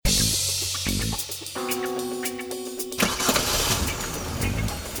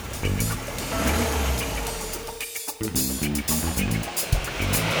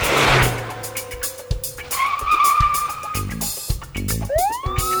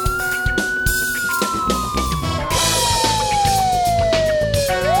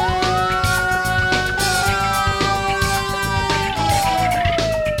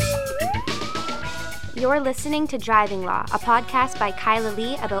You're listening to Driving Law, a podcast by Kyla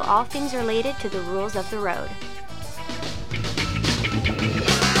Lee about all things related to the rules of the road.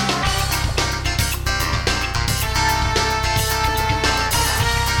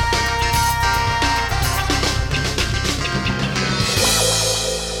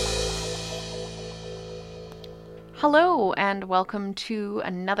 Hello, and welcome to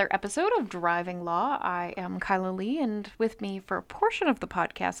another episode of Driving Law. I am Kyla Lee, and with me for a portion of the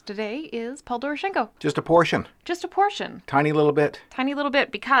podcast today is Paul Doroshenko. Just a portion. Just a portion. Tiny little bit. Tiny little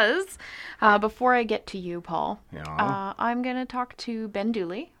bit, because before I get to you, Paul, Yeah. I'm going to talk to Ben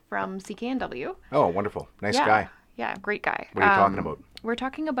Dooley from CKNW. Oh, wonderful. Nice guy. Yeah, great guy. What are you talking about? We're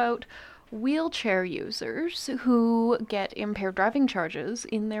talking about wheelchair users who get impaired driving charges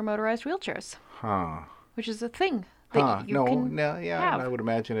in their motorized wheelchairs. Huh. Which is a thing that you can have. I would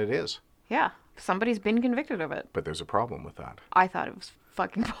imagine it is. Yeah, somebody's been convicted of it. But there's a problem with that. I thought it was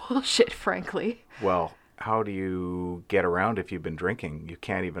fucking bullshit, frankly. Well, how do you get around if you've been drinking? You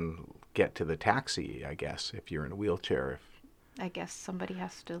can't even get to the taxi, I guess, if you're in a wheelchair. I guess somebody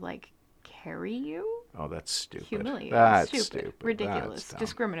has to, carry you? Oh, that's stupid. Humiliating. That's stupid. Ridiculous. That's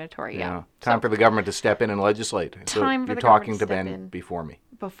discriminatory, yeah. Time for the government to step in and legislate. Time for you're the talking government to to step Ben in. before me.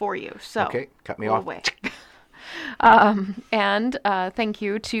 Before you, so. Okay, cut me go off. Away. And thank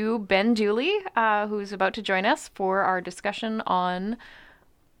you to Ben Dooley, who's about to join us for our discussion on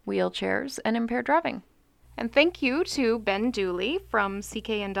wheelchairs and impaired driving. And thank you to Ben Dooley from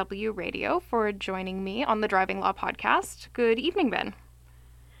CKNW Radio for joining me on the Driving Law Podcast. Good evening, Ben.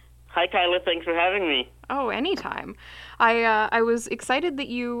 Hi, Kyla. Thanks for having me. Oh, anytime. I was excited that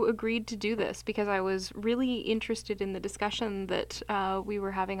you agreed to do this because I was really interested in the discussion that we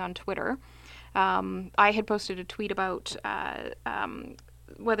were having on Twitter. I had posted a tweet about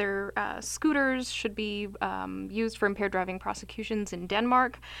whether scooters should be used for impaired driving prosecutions in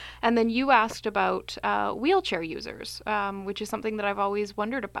Denmark. And then you asked about wheelchair users, which is something that I've always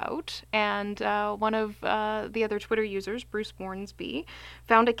wondered about. And one of the other Twitter users, Bruce Mornsby,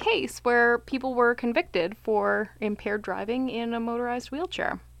 found a case where people were convicted for impaired driving in a motorized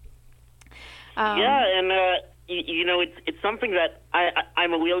wheelchair. It's something that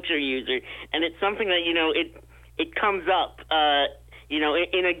I'm a wheelchair user, and it's something that, it comes up,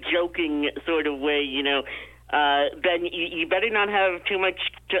 in a joking sort of way, Ben, you better not have too much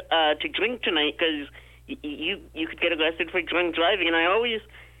to drink tonight because you could get arrested for drunk driving. And I always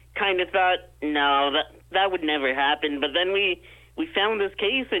kind of thought, no, that would never happen. But then we found this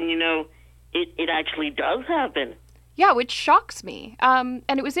case, and, it actually does happen. Yeah, which shocks me. And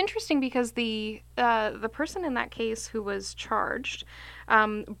it was interesting because the person in that case who was charged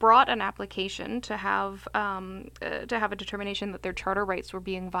brought an application to have a determination that their charter rights were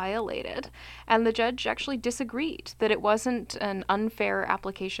being violated, and the judge actually disagreed that it wasn't an unfair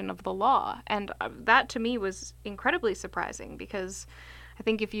application of the law. And that to me was incredibly surprising because I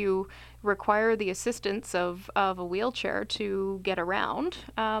think if you require the assistance of a wheelchair to get around,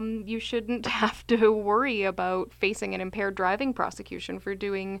 you shouldn't have to worry about facing an impaired driving prosecution for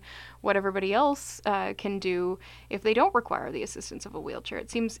doing what everybody else can do if they don't require the assistance of a wheelchair.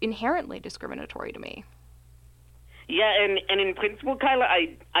 It seems inherently discriminatory to me. Yeah, and in principle, Kyla,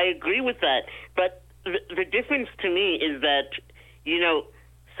 I agree with that. But the difference to me is that,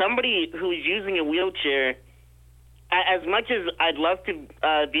 somebody who's using a wheelchair, as much as I'd love to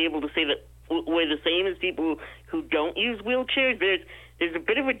be able to say that we're the same as people who don't use wheelchairs, there's a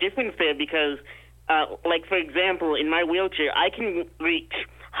bit of a difference there because, for example, in my wheelchair, I can reach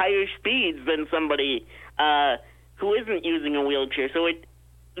higher speeds than somebody who isn't using a wheelchair. So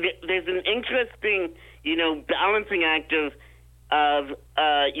there's an interesting, balancing act of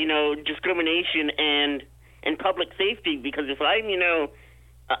discrimination and public safety, because if I'm,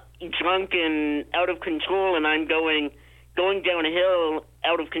 drunk and out of control and I'm going down a hill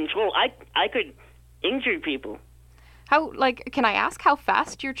out of control, I could injure people. How, can I ask how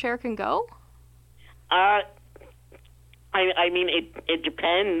fast your chair can go? I mean, it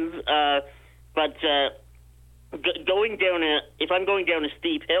depends, but if I'm going down a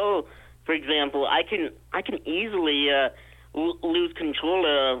steep hill, for example, I can easily lose control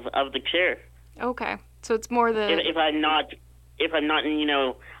of the chair. Okay, so it's more the if I'm not in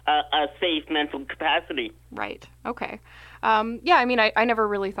a safe mental capacity. Right. Okay. Yeah. I mean, I never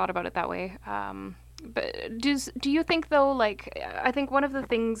really thought about it that way. But do you think though, I think one of the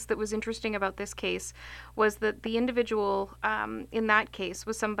things that was interesting about this case was that the individual in that case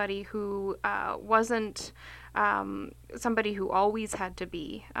was somebody who wasn't somebody who always had to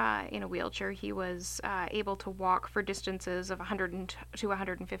be in a wheelchair. He was able to walk for distances of 100 to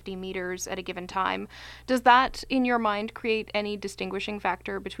 150 meters at a given time. Does that, in your mind, create any distinguishing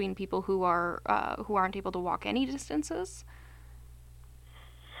factor between people who aren't able to walk any distances?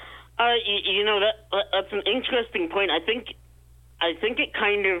 That's an interesting point. I think it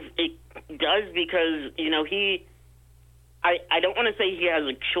kind of it does because I don't want to say he has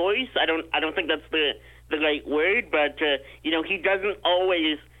a choice. I don't think that's the right word, but he doesn't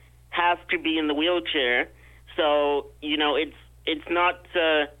always have to be in the wheelchair. So it's not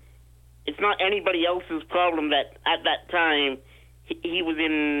anybody else's problem that at that time he was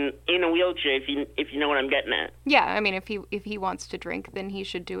in a wheelchair. If you know what I'm getting at. Yeah, I mean, if he wants to drink, then he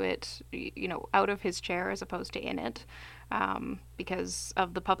should do it, out of his chair as opposed to in it, because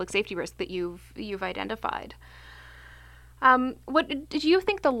of the public safety risk that you've identified. What did you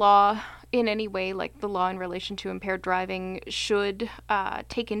think the law in any way, like the law in relation to impaired driving, should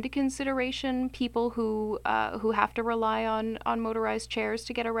take into consideration people who have to rely on motorized chairs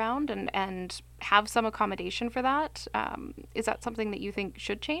to get around and have some accommodation for that? Is that something that you think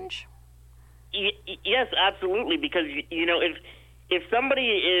should change? Yes, absolutely. Because if somebody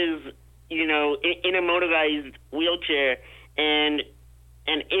is in a motorized wheelchair and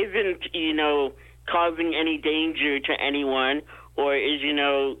isn't causing any danger to anyone, or is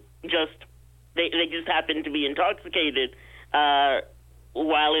just they just happen to be intoxicated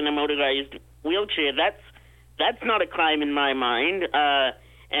while in a motorized wheelchair, that's not a crime in my mind,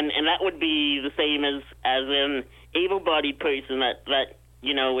 and that would be the same as an able-bodied person that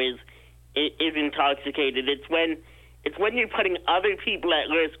is intoxicated. It's when you're putting other people at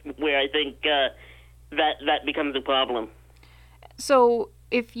risk where I think that becomes a problem. So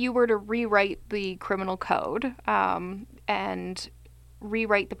if you were to rewrite the criminal code and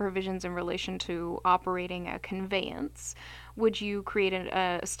rewrite the provisions in relation to operating a conveyance, would you create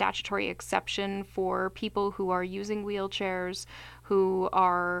a statutory exception for people who are using wheelchairs, who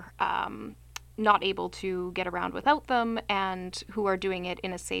are not able to get around without them, and who are doing it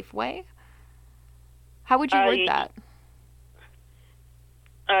in a safe way? How would you word that?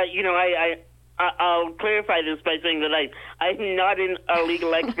 I'll clarify this by saying that I'm not a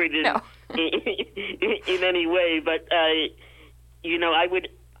legal expert in any way, but I would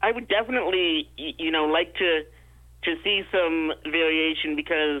definitely like to see some variation,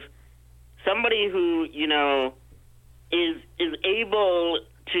 because somebody who is able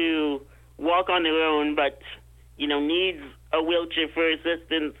to walk on their own but needs a wheelchair for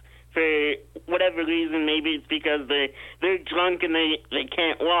assistance for whatever reason, maybe it's because they're drunk and they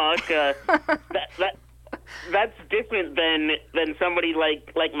can't walk. That's different than somebody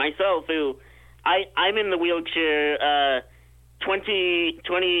like myself, who I'm in the wheelchair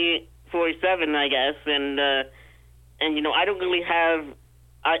 24/7, I guess, and I don't really have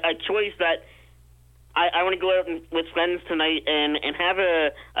a choice that I want to go out with friends tonight and have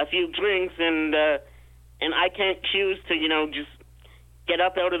a few drinks, and I can't choose to just get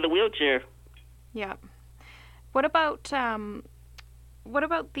up out of the wheelchair. Yeah. What about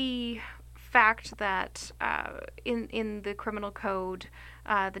the fact that in the criminal code,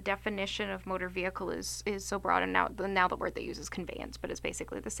 the definition of motor vehicle is so broad, and now the word they use is conveyance, but it's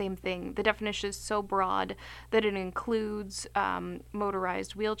basically the same thing. The definition is so broad that it includes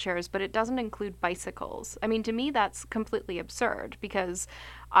motorized wheelchairs, but it doesn't include bicycles. I mean, to me, that's completely absurd, because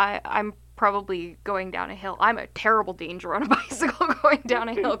I'm probably going down a hill. I'm a terrible danger on a bicycle going down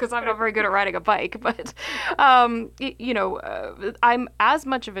a hill because I'm not very good at riding a bike. But, I'm as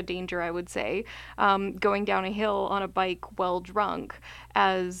much of a danger, I would say, going down a hill on a bike while drunk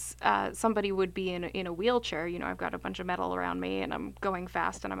as somebody would be in a wheelchair. I've got a bunch of metal around me and I'm going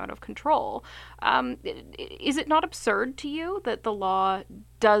fast and I'm out of control. Is it not absurd to you that the law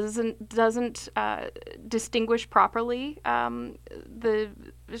doesn't distinguish properly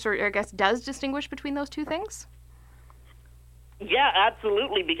does distinguish between those two things? Yeah,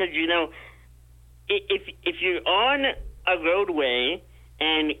 absolutely, because if you're on a roadway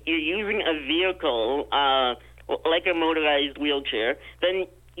and you're using a vehicle like a motorized wheelchair, then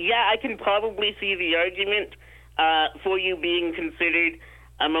yeah, I can probably see the argument for you being considered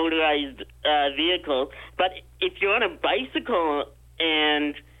a motorized vehicle. But if you're on a bicycle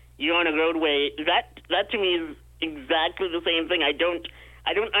and you're on a roadway, that to me is exactly the same thing. I don't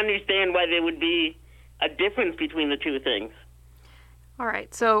understand why there would be a difference between the two things. All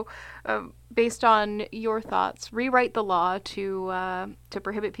right. So, based on your thoughts, rewrite the law to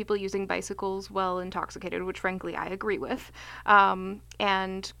prohibit people using bicycles while intoxicated, which frankly I agree with,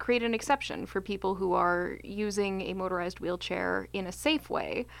 and create an exception for people who are using a motorized wheelchair in a safe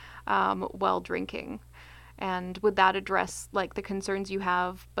way while drinking. And would that address like the concerns you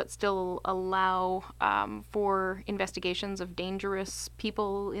have, but still allow for investigations of dangerous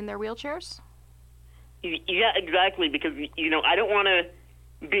people in their wheelchairs? Yeah, exactly. Because I don't want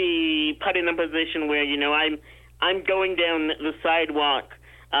to be put in a position where I'm going down the sidewalk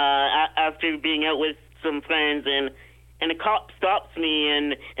after being out with some friends, and a cop stops me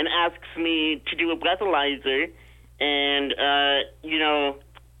and asks me to do a breathalyzer, and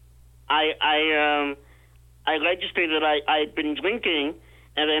I register that I'd been drinking,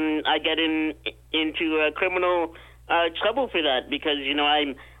 and then I get into criminal trouble for that because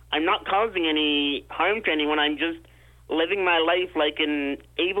I'm not causing any harm to anyone. I'm just living my life like an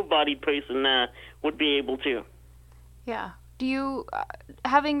able-bodied person would be able to. Yeah. Do you,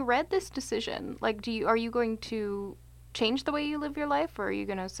 having read this decision, like, are you going to change the way you live your life, or are you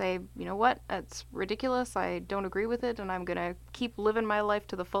going to say, you know what, that's ridiculous, I don't agree with it, and I'm going to keep living my life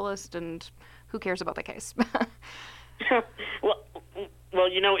to the fullest, and who cares about the case? well,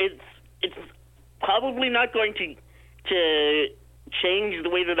 it's probably not going to change the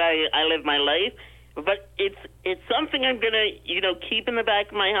way that I live my life, but it's something I'm going to keep in the back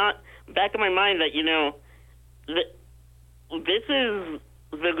of my mind that that this is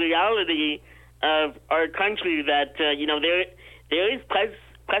the reality of our country, that there is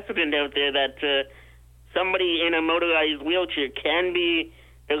precedent out there that somebody in a motorized wheelchair can be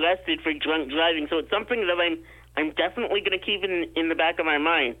arrested for drunk driving. So it's something that I'm definitely going to keep in the back of my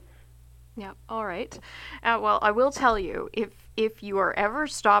mind. Yeah, all right. Well, I will tell you, if you are ever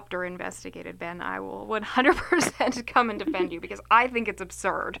stopped or investigated, Ben, I will 100% come and defend you because I think it's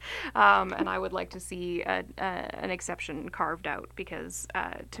absurd, and I would like to see an exception carved out because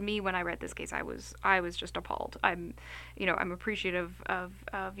to me, when I read this case, I was just appalled. I'm appreciative of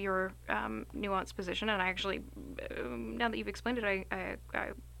your nuanced position, and I actually, now that you've explained it, I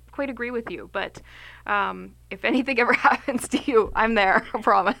quite agree with you, but if anything ever happens to you, I'm there, I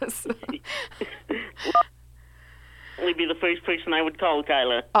promise. Only be the first person I would call,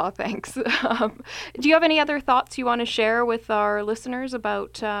 Kyla. Oh, thanks. Do you have any other thoughts you want to share with our listeners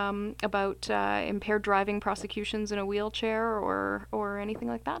about impaired driving prosecutions in a wheelchair or anything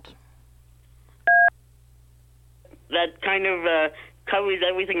like that? That kind of covers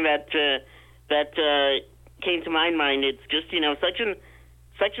everything that came to my mind. It's just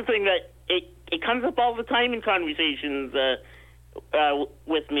such a thing that it comes up all the time in conversations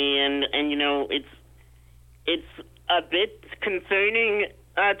with me, and it's a bit concerning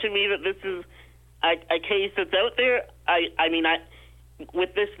to me that this is a case that's out there. I mean,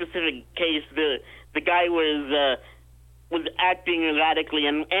 with this specific case, the guy was acting erratically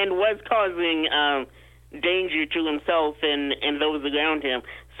and was causing danger to himself and those around him.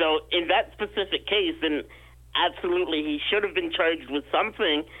 So in that specific case, then absolutely he should have been charged with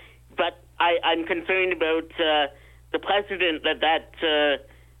something. But I'm concerned about the precedent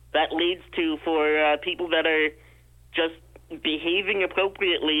that leads to for people that are just behaving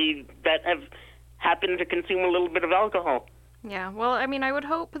appropriately that have happened to consume a little bit of alcohol. Yeah, well, I mean, I would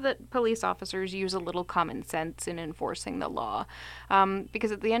hope that police officers use a little common sense in enforcing the law.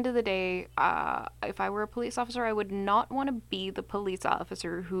 Because at the end of the day, if I were a police officer, I would not want to be the police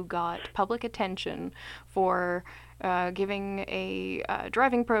officer who got public attention for giving a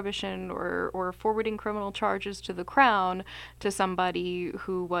driving prohibition or forwarding criminal charges to the Crown to somebody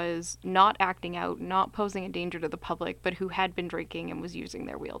who was not acting out, not posing a danger to the public, but who had been drinking and was using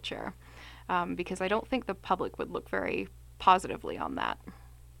their wheelchair. Because I don't think the public would look very positively on that.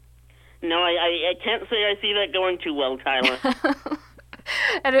 No, I can't say I see that going too well, Tyler.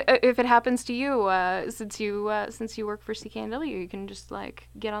 And if it happens to you, since you work for CKNW, you can just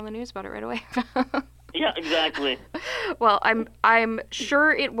get on the news about it right away. Yeah, exactly. Well, I'm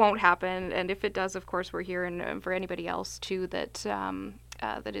sure it won't happen, and if it does, of course, we're here, and for anybody else too that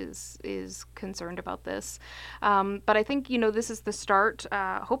that is concerned about this. But I think this is the start,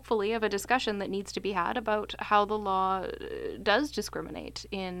 hopefully, of a discussion that needs to be had about how the law does discriminate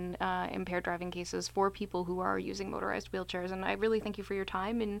in impaired driving cases for people who are using motorized wheelchairs. And I really thank you for your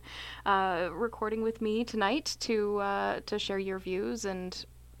time in recording with me tonight to share your views, and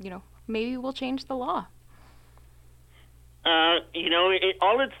maybe we'll change the law.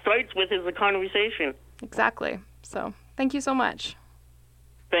 All it starts with is a conversation. Exactly. So, thank you so much.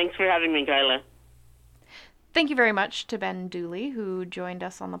 Thanks for having me, Kyla. Thank you very much to Ben Dooley, who joined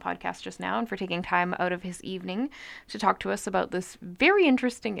us on the podcast just now, and for taking time out of his evening to talk to us about this very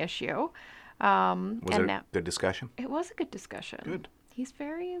interesting issue. Was it a good discussion? It was a good discussion. Good. He's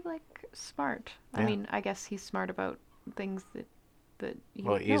very, smart. Yeah. I mean, I guess he's smart about things that you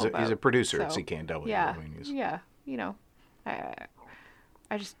know about. He's a producer at CKNW. Yeah, I mean, yeah.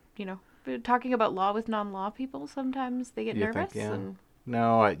 I just, talking about law with non-law people, sometimes they get You nervous. think, yeah. And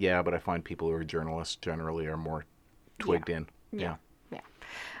No, yeah, but I find people who are journalists generally are more twigged in. Yeah.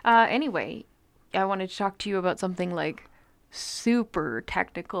 Anyway, I wanted to talk to you about something like super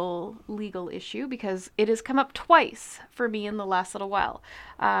technical legal issue because it has come up twice for me in the last little while.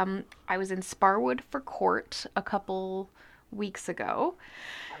 I was in Sparwood for court a couple weeks ago,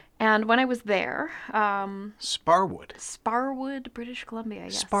 and when I was there, Sparwood. Sparwood, British Columbia,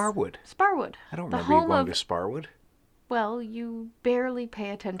 yes. Sparwood. Sparwood. I don't The remember you home going of- to Sparwood. Well, you barely pay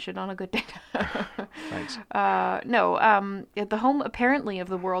attention on a good day. Thanks. At the home apparently of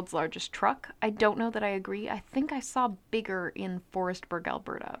the world's largest truck. I don't know that I agree. I think I saw bigger in Forestburg,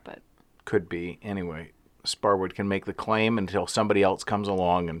 Alberta, but Could be. Anyway, Sparwood can make the claim until somebody else comes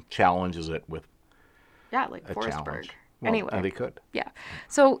along and challenges it with yeah, like a Forestburg. challenge. Well, Anyway, they could. yeah.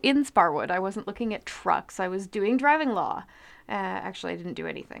 So in Sparwood, I wasn't looking at trucks. I was doing driving law. Actually, I didn't do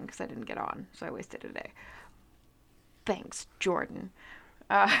anything because I didn't get on, so I wasted a day. Thanks, Jordan.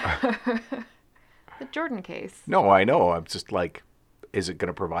 The Jordan case. No, I know. I'm just like, is it going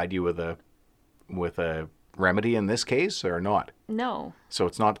to provide you with a remedy in this case or not? No. So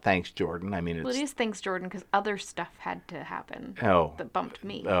it's not thanks, Jordan. I mean, it's Well, it is thanks, Jordan, because other stuff had to happen oh, that bumped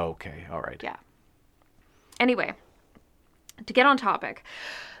me. okay, all right. Yeah. Anyway, to get on topic,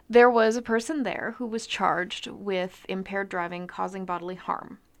 there was a person there who was charged with impaired driving causing bodily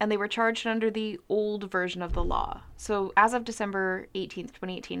harm, and they were charged under the old version of the law. So as of December 18th,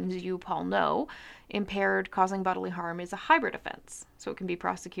 2018, as you, Paul, know, impaired causing bodily harm is a hybrid offense. So it can be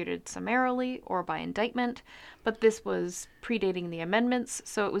prosecuted summarily or by indictment, but this was predating the amendments,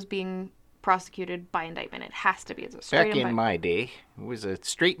 so it was being prosecuted by indictment. It has to be as a straight Back in indictment. my day, it was a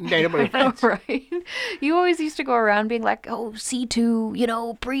straight indictable I know, offense. right? You always used to go around being like, oh,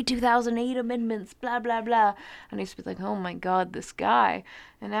 C2, pre-2008 amendments, blah, blah, blah. And I used to be like, oh my God, this guy.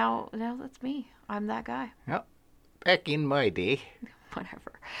 And now that's me. I'm that guy. Yep. Back in my day.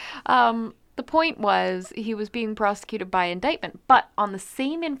 Whatever. The point was he was being prosecuted by indictment, but on the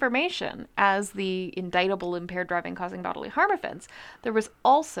same information as the indictable impaired driving causing bodily harm offense, there was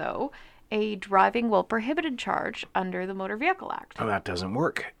also a driving while prohibited charge under the Motor Vehicle Act. Oh, that doesn't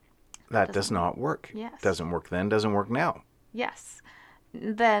work. That does not work. Yes. Doesn't work then, doesn't work now. Yes.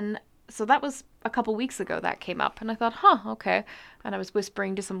 So that was a couple weeks ago that came up, and I thought, okay. And I was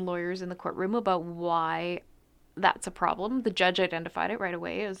whispering to some lawyers in the courtroom about why that's a problem. The judge identified it right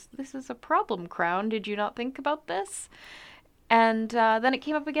away as, this is a problem, Crown. Did you not think about this? And then it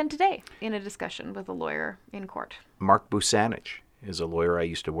came up again today in a discussion with a lawyer in court. Mark Busanich is a lawyer I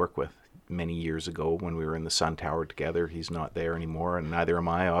used to work with many years ago when we were in the Sun Tower together. He's not there anymore, and neither am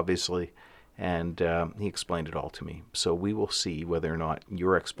I, obviously. And he explained it all to me. So we will see whether or not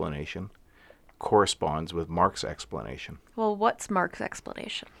your explanation corresponds with Mark's explanation. Well, what's Mark's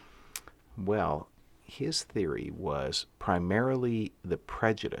explanation? Well, his theory was primarily the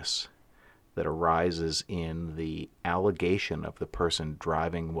prejudice that arises in the allegation of the person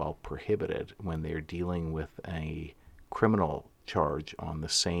driving while prohibited when they're dealing with a criminal charge on the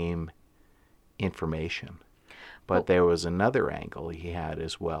same information. But there was another angle he had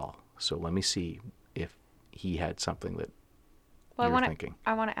as well. So let me see if he had something that you're thinking.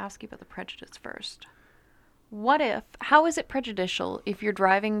 I want to ask you about the prejudice first. How is it prejudicial if your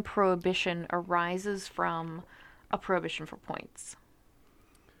driving prohibition arises from a prohibition for points?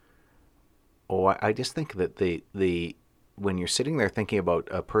 Oh, I just think that the when you're sitting there thinking about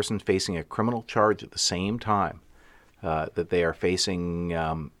a person facing a criminal charge at the same time that they are facing,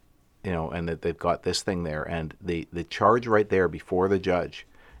 and that they've got this thing there, and the charge right there before the judge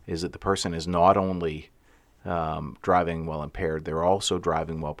is that the person is not only driving while impaired, they're also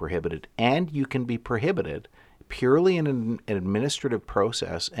driving while prohibited, and you can be prohibited purely in an administrative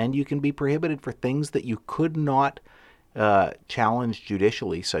process, and you can be prohibited for things that you could not challenge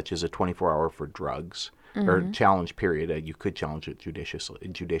judicially, such as a 24-hour for drugs, or challenge period. You could challenge it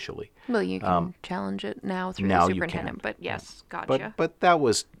judicially. Well, you can challenge it now through Now the you superintendent, can. but yes, gotcha. But that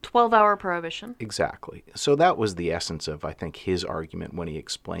was 12-hour prohibition. exactly. So that was the essence of, I think, his argument when he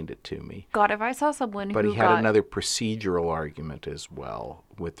explained it to me. God, if I saw someone But who he had got... another procedural argument as well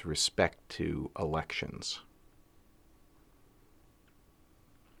with respect to elections.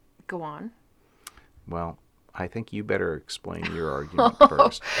 Go on. Well, I think you better explain your argument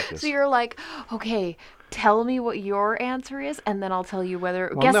first. because- So you're like, okay, tell me what your answer is, and then I'll tell you whether...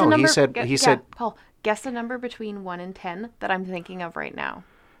 Well, guess no, a number. he said- Paul, guess a number between 1 and 10 that I'm thinking of right now.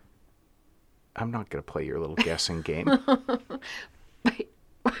 I'm not going to play your little guessing game.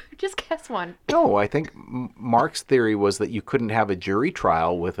 Just guess one. No, I think Mark's theory was that you couldn't have a jury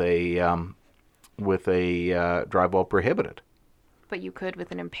trial with a drive while prohibited. but you could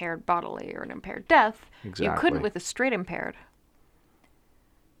with an impaired bodily or an impaired death. Exactly. You couldn't with a straight impaired.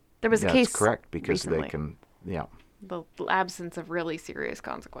 There was a case. That's correct, because recently, they can, yeah. the absence of really serious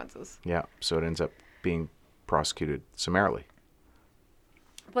consequences. Yeah, so it ends up being prosecuted summarily.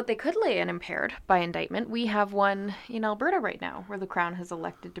 But they could lay an impaired by indictment. We have one in Alberta right now where the Crown has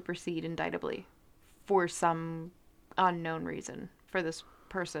elected to proceed indictably for some unknown reason for this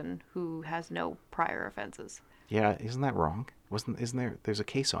person who has no prior offenses. Yeah, isn't that wrong? Isn't there? There's a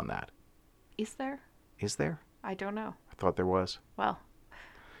case on that. Is there? Is there? I don't know. I thought there was. Well,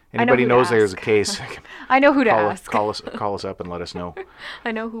 Anybody who to knows there's a ask. case? I know who to ask. Call us up and let us know.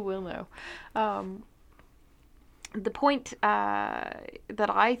 I know who will know. The point that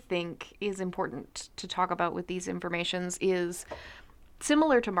I think is important to talk about with these informations is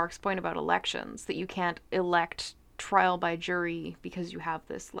similar to Mark's point about elections, that you can't elect trial by jury because you have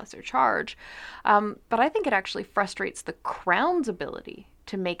this lesser charge. But I think it actually frustrates the Crown's ability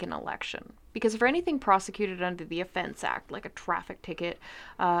to make an election. Because for anything prosecuted under the Offence Act, like a traffic ticket,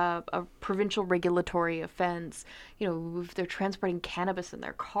 a provincial regulatory offence, if they're transporting cannabis in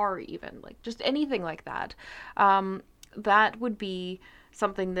their car even, like just anything like that, that would be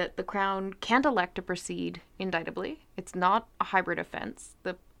something that the Crown can't elect to proceed indictably. It's not a hybrid offence.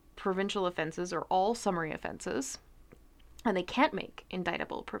 The provincial offences are all summary offences, and they can't make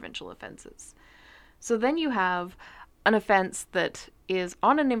indictable provincial offences. So then you have an offence that is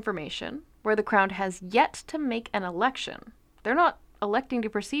on an information where the Crown has yet to make an election. They're not electing to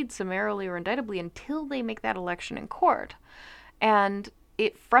proceed summarily or indictably until they make that election in court. And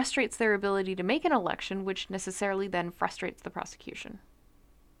it frustrates their ability to make an election, which necessarily then frustrates the prosecution.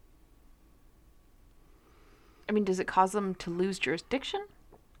 I mean, does it cause them to lose jurisdiction?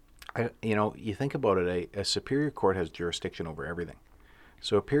 You think about it, a superior court has jurisdiction over everything.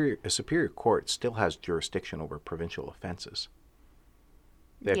 So a superior court still has jurisdiction over provincial offences.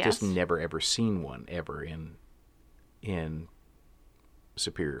 They've just never ever seen one ever in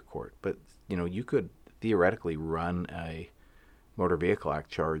superior court. But you could theoretically run a Motor Vehicle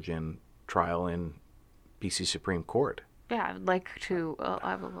Act charge in trial in BC Supreme Court. Yeah, I would like to.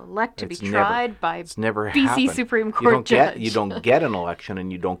 I will elect to be It's tried by It's never BC happened. Supreme Court judge. You don't get an election,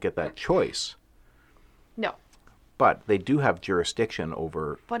 and you don't get that choice. No. But they do have jurisdiction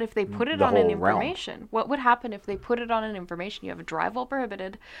over. But if they put it the on an whole realm. information, what would happen if they put it on an information? You have a drive while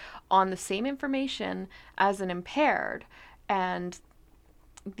prohibited on the same information as an impaired, and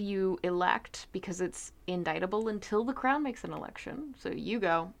you elect because it's indictable until the Crown makes an election. So you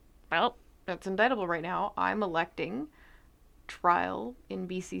go, well, that's indictable right now. I'm electing trial in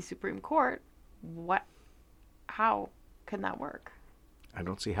BC Supreme Court. How can that work? I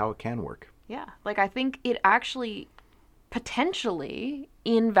don't see how it can work. Yeah, like I think it actually potentially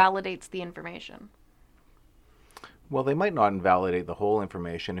invalidates the information. Well, they might not invalidate the whole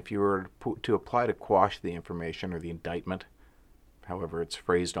information. If you were to apply to quash the information or the indictment, however it's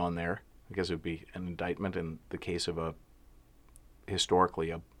phrased on there, I guess it would be an indictment in the case of historically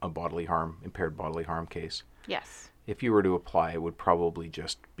a bodily harm, impaired bodily harm case. Yes. If you were to apply, it would probably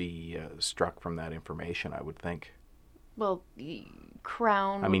just be struck from that information, I would think. Well,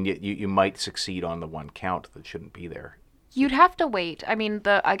 Crown... I mean, you might succeed on the one count that shouldn't be there. You'd have to wait. I mean,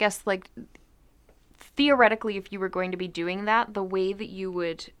 I guess, like, theoretically, if you were going to be doing that, the way that you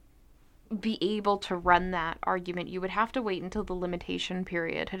would be able to run that argument, you would have to wait until the limitation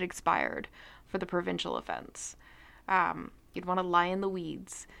period had expired for the provincial offense. You'd want to lie in the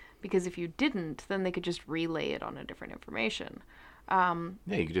weeds, because if you didn't, then they could just relay it on a different information. Yeah,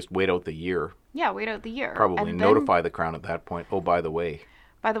 you could just wait out the year. Yeah, wait out the year. Probably and notify the Crown at that point. Oh, by the way,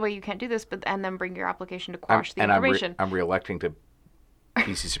 you can't do this, and then bring your application to quash the information. I'm re-electing to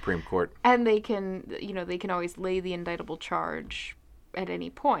BC Supreme Court. And they can always lay the indictable charge at any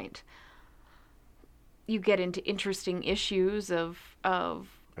point. You get into interesting issues of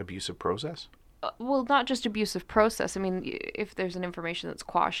Abusive process? Well, not just abusive process. I mean, if there's an information that's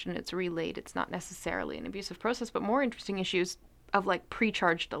quashed and it's relayed, it's not necessarily an abusive process, but more interesting issues of like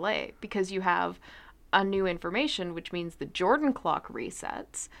pre-charge delay, because you have a new information, which means the Jordan clock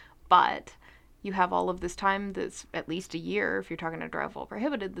resets, but you have all of this time that's at least a year, if you're talking a drive while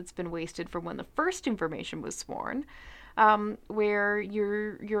prohibited, that's been wasted from when the first information was sworn, where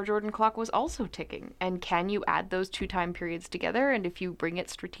your Jordan clock was also ticking. And can you add those two time periods together? And if you bring it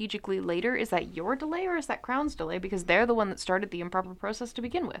strategically later, is that your delay or is that Crown's delay? Because they're the one that started the improper process to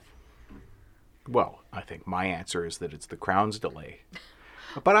begin with. Well, I think my answer is that it's the Crown's delay.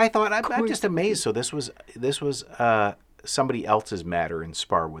 But I thought, I'm just amazed. So this was somebody else's matter in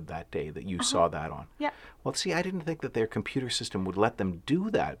Sparwood that day that you saw that on. Yeah. Well, see, I didn't think that their computer system would let them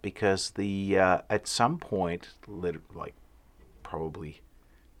do that, because at some point, like probably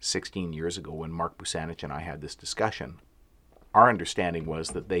 16 years ago when Mark Busanich and I had this discussion, our understanding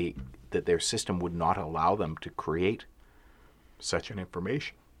was that their system would not allow them to create such an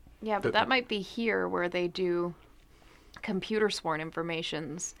information. Yeah, but that might be here where they do computer sworn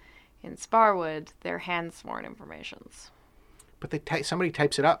informations. In Sparwood, they're hand sworn informations. But somebody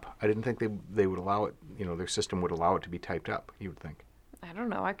types it up. I didn't think they would allow it, their system would allow it to be typed up, you would think. I don't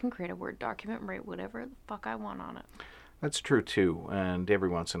know. I can create a Word document and write whatever the fuck I want on it. That's true, too. And every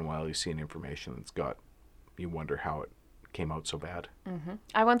once in a while you see an information you wonder how it came out so bad. Mm-hmm.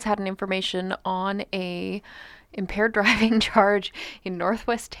 I once had an information on a impaired driving charge in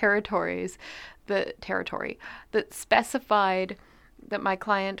Northwest Territories, the territory, that specified that my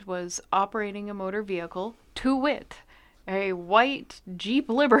client was operating a motor vehicle, to wit, a white Jeep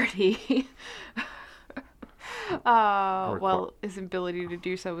Liberty. His ability to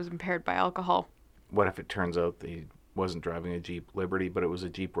do so was impaired by alcohol. What if it turns out that he wasn't driving a Jeep Liberty, but it was a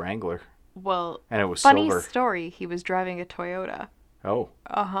Jeep Wrangler? Well, and it was funny silver. Story, he was driving a Toyota. Oh.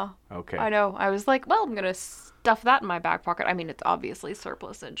 Uh-huh. Okay. I know. I was like, well, I'm going to stuff that in my back pocket. I mean, it's obviously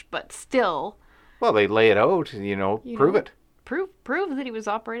surplusage, but still. Well, they lay it out, prove it. Prove that he was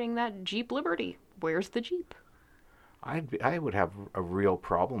operating that Jeep Liberty. Where's the Jeep? I would have a real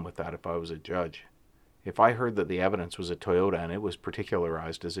problem with that if I was a judge. If I heard that the evidence was a Toyota and it was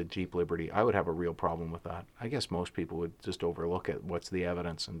particularized as a Jeep Liberty, I would have a real problem with that. I guess most people would just overlook it. What's the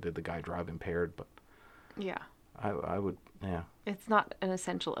evidence and did the guy drive impaired? But yeah, I would, yeah. It's not an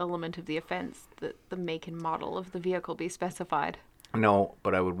essential element of the offense that the make and model of the vehicle be specified. No,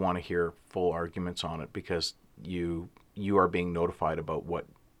 but I would want to hear full arguments on it because you are being notified about what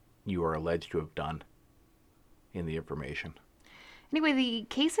you are alleged to have done in the information. Anyway, the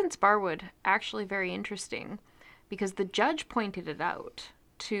case in Sparwood, actually very interesting, because the judge pointed it out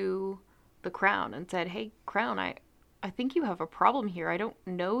to the Crown and said, hey, Crown, I think you have a problem here. I don't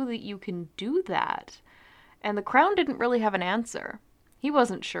know that you can do that. And the Crown didn't really have an answer. He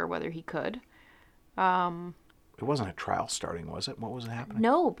wasn't sure whether he could. It wasn't a trial starting, was it? What was happening?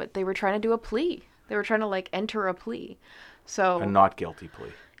 No, but they were trying to do a plea. They were trying to, enter a plea. So a not guilty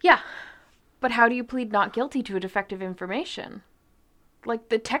plea. Yeah. But how do you plead not guilty to a defective information?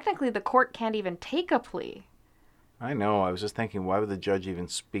 Technically, the court can't even take a plea. I know. I was just thinking, why would the judge even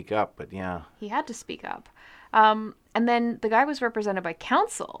speak up? But yeah. He had to speak up. And then the guy was represented by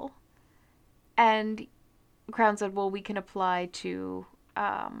counsel. And Crown said, well, we can apply to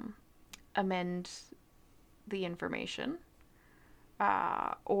amend the information. They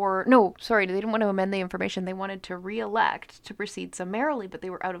didn't want to amend the information. They wanted to re-elect to proceed summarily, but they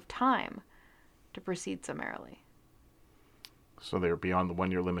were out of time to proceed summarily. So they're beyond the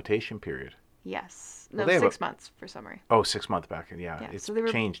 1-year limitation period. Yes. Well, No, 6 months for summary. Oh, 6 months back. Yeah. It's so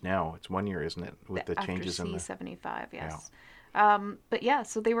changed now. It's 1 year, isn't it? With the changes in the... After C-75, yes. Yeah. But yeah,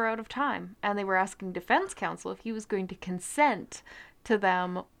 so they were out of time. And they were asking defense counsel if he was going to consent to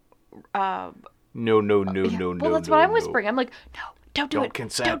them... No. Well, that's what I'm whispering. I'm like, no, don't do it.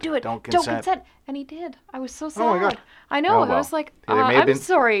 Consent. Don't do it. Don't consent. And he did. I was so sad. Oh, my God. I know. Oh, well. I was like, I'm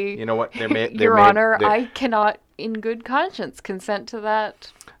sorry. You know what? Your Honor, I cannot, in good conscience, consent to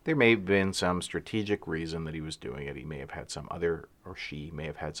that. There may have been some strategic reason that he was doing it. He may have had some other, or she may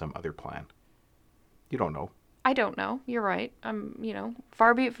have had some other plan. You don't know. I don't know. You're right.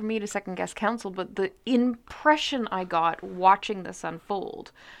 Far be it from me to second guess counsel, but the impression I got watching this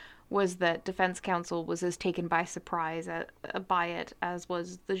unfold was that defense counsel was as taken by surprise by it as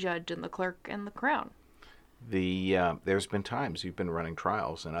was the judge and the clerk and the Crown. There's been times you've been running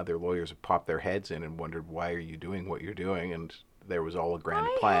trials and other lawyers have popped their heads in and wondered, why are you doing what you're doing? And there was all a grand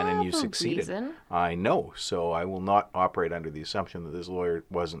plan and you succeeded. Reason. I know. So I will not operate under the assumption that this lawyer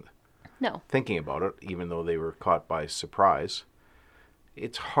wasn't thinking about it, even though they were caught by surprise.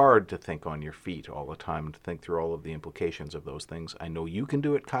 It's hard to think on your feet all the time, to think through all of the implications of those things. I know you can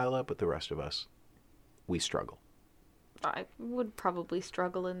do it, Kyla, but the rest of us, we struggle. I would probably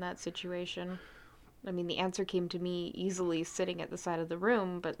struggle in that situation. I mean, the answer came to me easily sitting at the side of the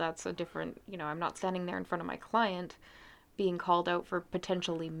room, but that's a different, I'm not standing there in front of my client being called out for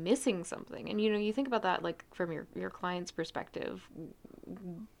potentially missing something. And, you think about that, from your client's perspective.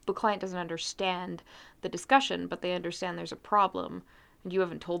 The client doesn't understand the discussion, but they understand there's a problem. And you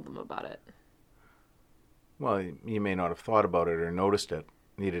haven't told them about it. Well, you may not have thought about it or noticed it.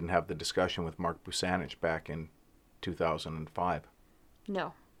 You didn't have the discussion with Mark Busanich back in 2005.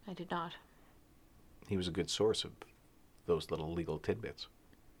 No, I did not. He was a good source of those little legal tidbits.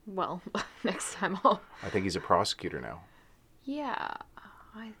 Well, next time I'll... I think he's a prosecutor now. Yeah,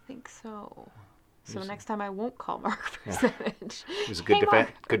 I think so. So next time I won't call Mark Busanich. He was a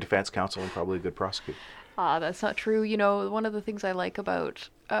good defense counsel and probably a good prosecutor. That's not true. You know, one of the things I like about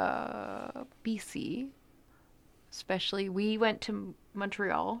BC, especially, we went to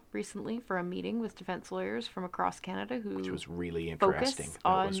Montreal recently for a meeting with defense lawyers from across Canada Which was really focus interesting.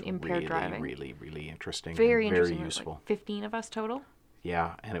 on That was impaired driving. really interesting. Very and interesting. Very There was, useful. like 15 of us total.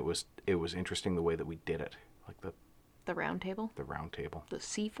 Yeah, and it was interesting the way that we did it, like The round table. the round table. The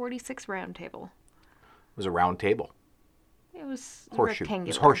C46 round table. It was a round table. It was Horseshoe. rectangular. It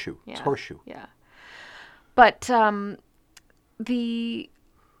was horseshoe. Yeah. It's horseshoe. Yeah. But I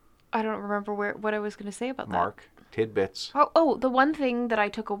don't remember what I was going to say about that. Mark, tidbits. Oh, the one thing that I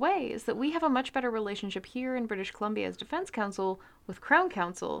took away is that we have a much better relationship here in British Columbia as Defense Counsel with Crown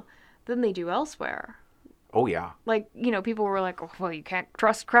Counsel than they do elsewhere. Oh, yeah. Like, you know, people were like, oh, well, you can't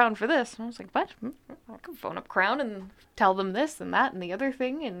trust Crown for this. And I was like, what? I can phone up Crown and tell them this and that and the other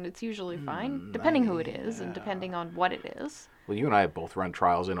thing, and it's usually fine, depending who it is and depending on what it is. Well, you and I have both run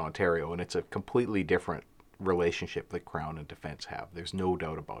trials in Ontario, and it's a completely different relationship that Crown and Defense have. There's no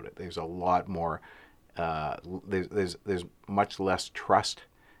doubt about it. There's a lot more, there's much less trust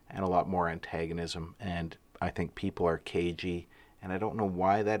and a lot more antagonism, and I think people are cagey, and I don't know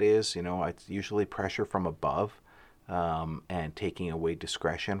why that is. You know, it's usually pressure from above and taking away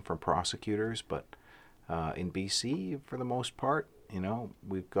discretion from prosecutors, but in BC, for the most part, you know,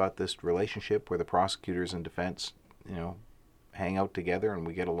 we've got this relationship where the prosecutors and defense, you know, hang out together and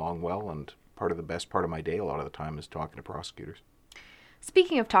we get along well, and part of the best part of my day a lot of the time is talking to prosecutors.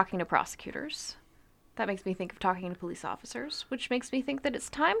 Speaking of talking to prosecutors, that makes me think of talking to police officers, which makes me think that it's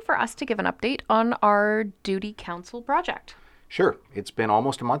time for us to give an update on our Duty Counsel project. Sure. It's been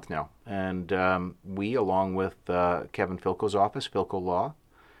almost a month now, and we, along with Kevin Filko's office, Filko Law,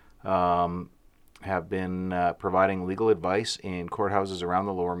 have been providing legal advice in courthouses around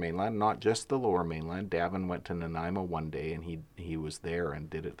the Lower Mainland, not just the Lower Mainland. Davin went to Nanaimo one day, and he was there and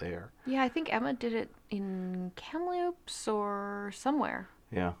did it there. Yeah, I think Emma did it in Kamloops or somewhere.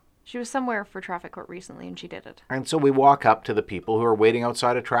 Yeah. She was somewhere for traffic court recently, and she did it. And so we walk up to the people who are waiting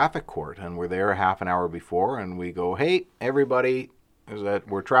outside a traffic court, and we're there a half an hour before, and we go, hey, everybody,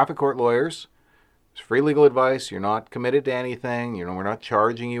 we're traffic court lawyers. It's free legal advice. You're not committed to anything. You know, we're not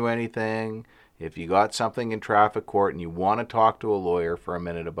charging you anything. If you got something in traffic court and you want to talk to a lawyer for a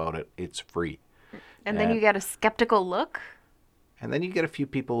minute about it, it's free. And then you get a skeptical look. And then you get a few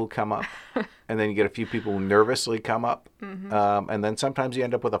people who come up, and then you get a few people who nervously come up, and then sometimes you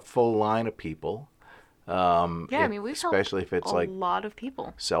end up with a full line of people. I mean, we've especially if it's a like lot of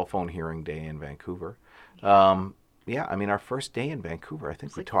people. Cell phone hearing day in Vancouver. I mean, our first day in Vancouver, I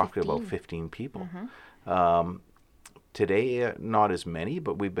think we like talked to 15. about 15 people. Today, not as many,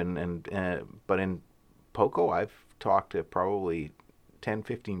 but we've been but in Poco, I've talked to probably 10,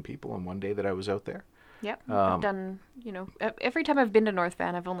 15 people in one day that I was out there. Yep. I've done, you know, every time I've been to North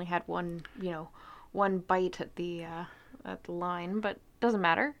Van, I've only had one bite at the line, but doesn't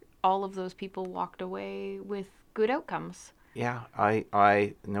matter. All of those people walked away with good outcomes. Yeah,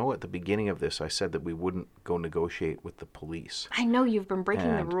 I know at the beginning of this I said that we wouldn't go negotiate with the police. I know you've been breaking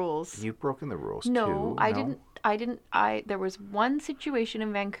And the rules. You've broken the rules No, too. I didn't. There was one situation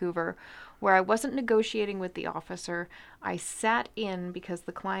in Vancouver where I wasn't negotiating with the officer. I sat in because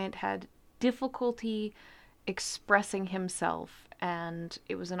the client had difficulty expressing himself, and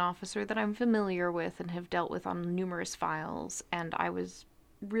it was an officer that I'm familiar with and have dealt with on numerous files, and I was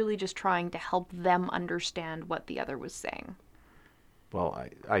really just trying to help them understand what the other was saying. Well,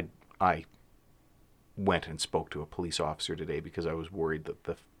 I went and spoke to a police officer today because I was worried that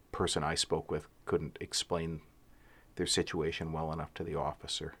the person I spoke with couldn't explain their situation well enough to the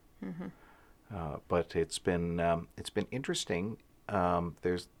officer. But it's been interesting.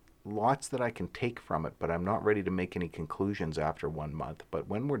 There's lots that I can take from it, but I'm not ready to make any conclusions after 1 month. But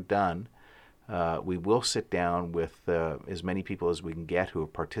when we're done, we will sit down with as many people as we can get who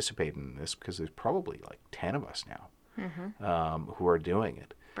have participated in this, because there's probably like 10 of us now who are doing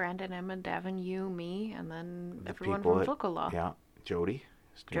it. Brandon, Emma, Davin, you, me, and then The everyone people from that- Filko Law. Yeah, Jody.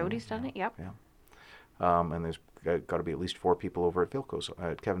 Jody's done it, yep. Yeah. And there's got to be at least 4 people over at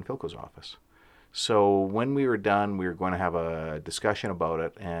Kevin Filko's office. So when we were done, we were going to have a discussion about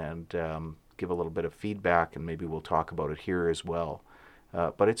it and give a little bit of feedback, and maybe we'll talk about it here as well.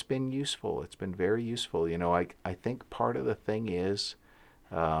 But it's been useful. It's been very useful. You know, I think part of the thing is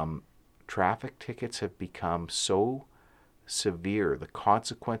traffic tickets have become so severe. The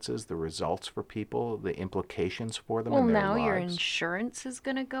consequences, the results for people, the implications for them Well, in their now lives. your insurance is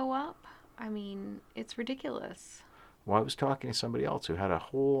going to go up. I mean, it's ridiculous. Well, I was talking to somebody else who had a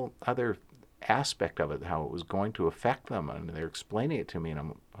whole other aspect of it, how it was going to affect them, and they're explaining it to me, and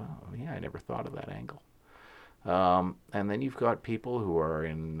I'm, oh, yeah, I never thought of that angle. And then you've got people who are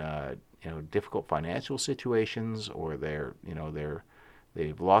in difficult financial situations, or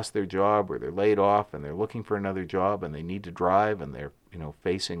they've lost their job, or they're laid off and they're looking for another job and they need to drive, and they're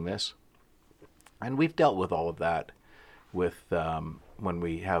facing this. And we've dealt with all of that with when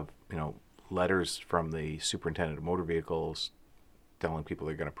we have letters from the superintendent of motor vehicles telling people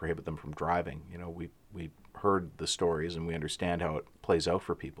they're going to prohibit them from driving. We've heard the stories and we understand how it plays out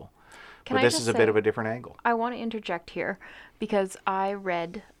for people. But this is a bit of a different angle. I want to interject here because I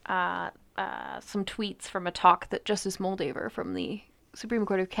read some tweets from a talk that Justice Moldaver from the Supreme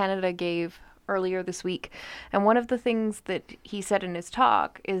Court of Canada gave earlier this week. And one of the things that he said in his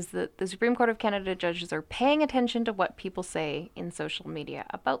talk is that the Supreme Court of Canada judges are paying attention to what people say in social media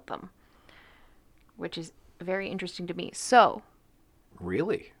about them, which is very interesting to me. So...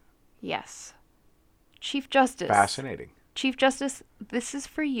 Really? Yes. Chief Justice. Fascinating. Chief Justice, this is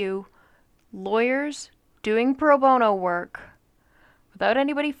for you. Lawyers doing pro bono work without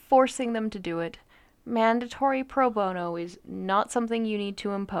anybody forcing them to do it. Mandatory pro bono is not something you need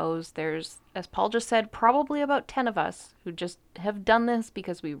to impose. There's, as Paul just said, probably about 10 of us who just have done this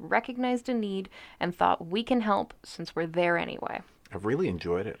because we recognized a need and thought we can help since we're there anyway. I've really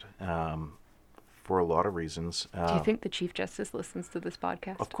enjoyed it. For a lot of reasons. Do you think the Chief Justice listens to this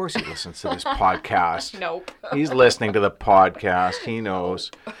podcast? Of course he listens to this podcast. Nope. He's listening to the podcast. He knows.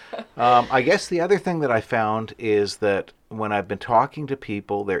 I guess the other thing that I found is that when I've been talking to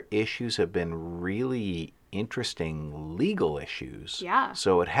people, their issues have been really interesting legal issues. Yeah.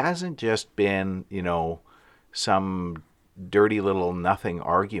 So it hasn't just been, some dirty little nothing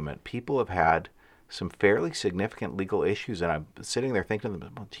argument. People have had some fairly significant legal issues, and I'm sitting there thinking to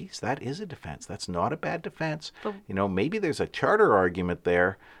them, well, geez, that is a defense. That's not a bad defense. But, maybe there's a charter argument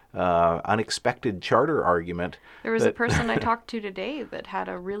there, unexpected charter argument. There was a person I talked to today that had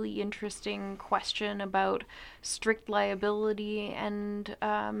a really interesting question about strict liability and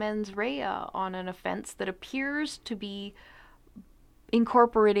mens rea on an offense that appears to be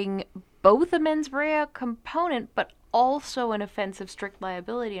incorporating both a mens rea component, but also an offense of strict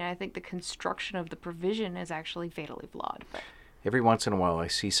liability, and I think the construction of the provision is actually fatally flawed. But every once in a while I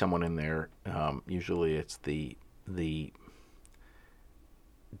see someone in there, usually it's the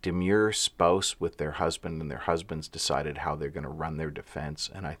demure spouse with their husband, and their husband's decided how they're going to run their defense,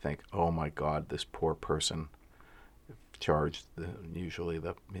 and I think, oh my God, this poor person charged, usually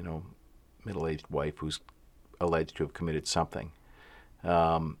the middle-aged wife who's alleged to have committed something.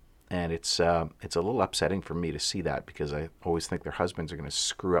 And it's a little upsetting for me to see that, because I always think their husbands are going to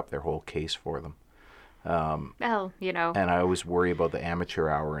screw up their whole case for them. And I always worry about the amateur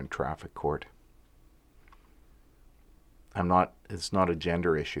hour in traffic court. It's not a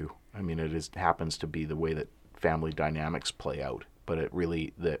gender issue. I mean, it happens to be the way that family dynamics play out. But it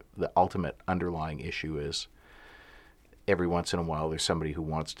really, the ultimate underlying issue is every once in a while there's somebody who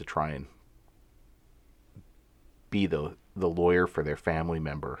wants to try and be the lawyer for their family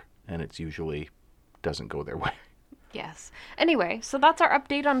member, and it's usually doesn't go their way. Yes. Anyway, so that's our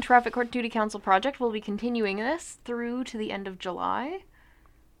update on Traffic Court Duty Council project. We'll be continuing this through to the end of July,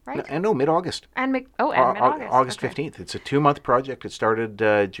 right? No, mid-August. Mid-August. August okay. 15th. It's a 2-month project. It started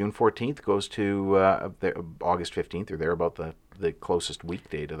June 14th, goes to August 15th, or they're about the closest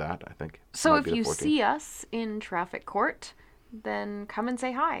weekday to that, I think. So if you see us in traffic court, then come and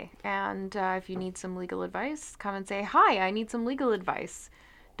say hi. And if you need some legal advice, come and say, hi, I need some legal advice.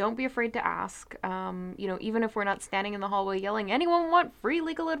 Don't be afraid to ask. Even if we're not standing in the hallway yelling, anyone want free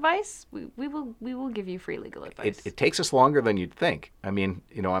legal advice? We will give you free legal advice. It takes us longer than you'd think. I mean,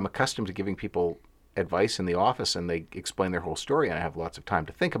 I'm accustomed to giving people advice in the office, and they explain their whole story, and I have lots of time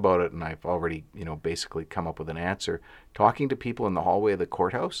to think about it, and I've already, basically come up with an answer. Talking to people in the hallway of the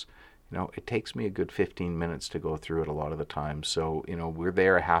courthouse, it takes me a good 15 minutes to go through it a lot of the time. So, we're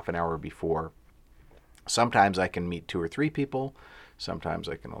there a half an hour before. Sometimes I can meet 2 or 3 people. Sometimes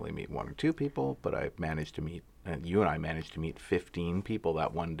I can only meet 1 or 2 people, but I've managed to meet, and you and I managed to meet 15 people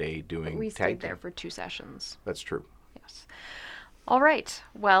that one day doing We tag stayed team. there for 2 sessions. That's true. Yes. All right.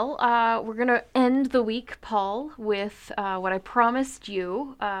 Well, we're going to end the week, Paul, with what I promised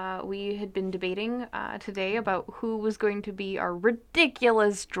you. We had been debating today about who was going to be our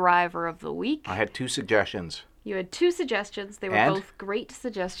ridiculous driver of the week. I had 2 suggestions. You had 2 suggestions. They were both great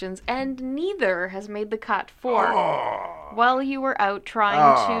suggestions, and neither has made the cut for while you were out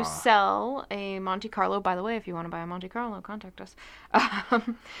trying to sell a Monte Carlo. By the way, if you want to buy a Monte Carlo, contact us.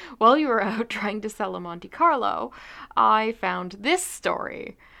 While you were out trying to sell a Monte Carlo, I found this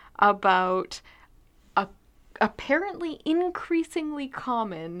story about a apparently increasingly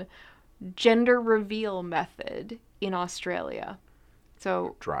common gender reveal method in Australia.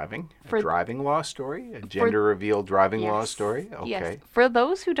 So Driving? For- A driving law story? A gender reveal driving law story? Okay. Yes. For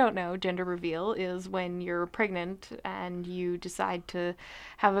those who don't know, gender reveal is when you're pregnant and you decide to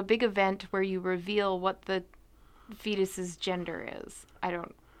have a big event where you reveal what the fetus's gender is. I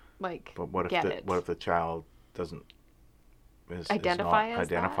don't But what get if it. what if the child doesn't Identify is not as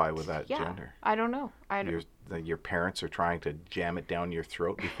identify that? with that Yeah, gender? I don't know. I don't. Your parents are trying to jam it down your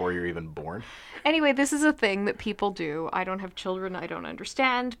throat before you're even born. Anyway, this is a thing that people do. I don't have children. I don't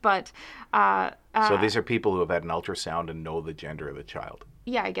understand. But So these are people who have had an ultrasound and know the gender of the child.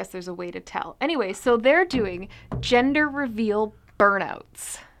 yeah, I guess there's a way to tell. Anyway, so they're doing gender reveal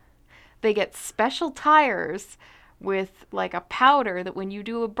burnouts. They get special tires with like a powder that when you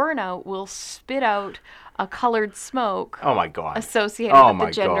do a burnout will spit out a colored smoke Oh my God. associated Oh with the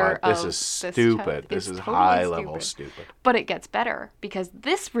my gender God. This of is this stupid. child. This It's is totally high level stupid. But it gets better because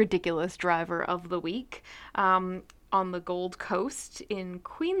this ridiculous driver of the week on the Gold Coast in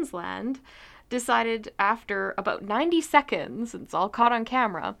Queensland decided after about 90 seconds, it's all caught on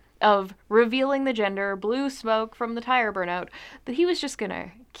camera, of revealing the gender, blue smoke from the tire burnout, that he was just going to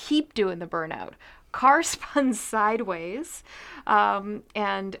keep doing the burnout. Car spun sideways,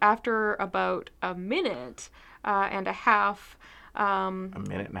 and after about a minute and a half, A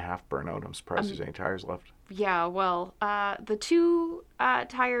minute and a half burnout. I'm surprised there's any tires left. yeah, well, the two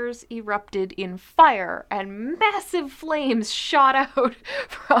tires erupted in fire and massive flames shot out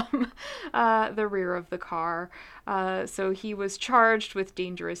from the rear of the car. So he was charged with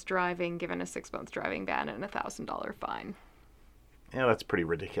dangerous driving, given a 6-month driving ban and a $1,000 fine. Yeah, that's pretty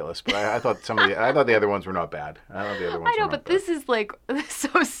ridiculous. But I thought I thought the other ones were not bad. I thought the other ones I know, were not but this is like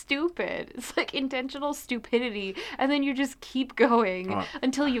so stupid. It's like intentional stupidity, and then you just keep going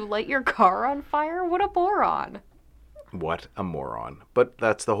until you light your car on fire. What a moron! What a moron. But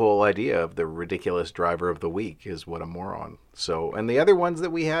that's the whole idea of the ridiculous driver of the week, is what a moron. So, and the other ones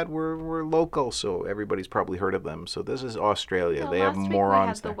that we had were local, so everybody's probably heard of them. So this is Australia. They have last week morons we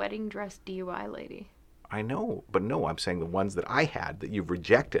had there. the wedding dress DUI lady. I know, but no, I'm saying the ones that I had that you've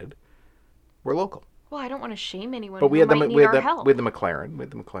rejected were local. Well, I don't want to shame anyone But who we had might need our help. with the McLaren.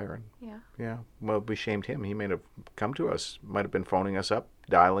 With the McLaren. Yeah. Yeah. Well, we shamed him. He may have come to us. Might have been phoning us up,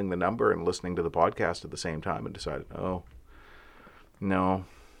 dialing the number, and listening to the podcast at the same time, and decided, oh, no,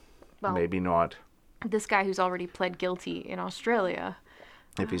 Well, maybe not. this guy who's already pled guilty in Australia.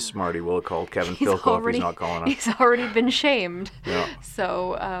 If he's smart, he will have called Kevin He's Filko if he's not calling us. He's already been shamed. Yeah.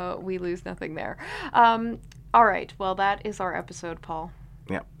 So we lose nothing there. All right. Well, that is our episode, Paul.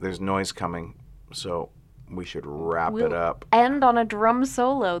 Yeah, there's noise coming, so we should wrap We'll it up. end on a drum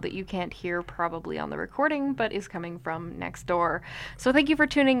solo that you can't hear probably on the recording, but is coming from next door. So thank you for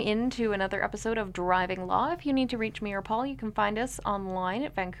tuning in to another episode of Driving Law. If you need to reach me or Paul, you can find us online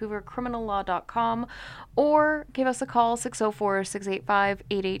at vancouvercriminallaw.com or give us a call,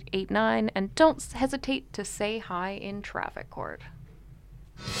 604-685-8889, and don't hesitate to say hi in traffic court.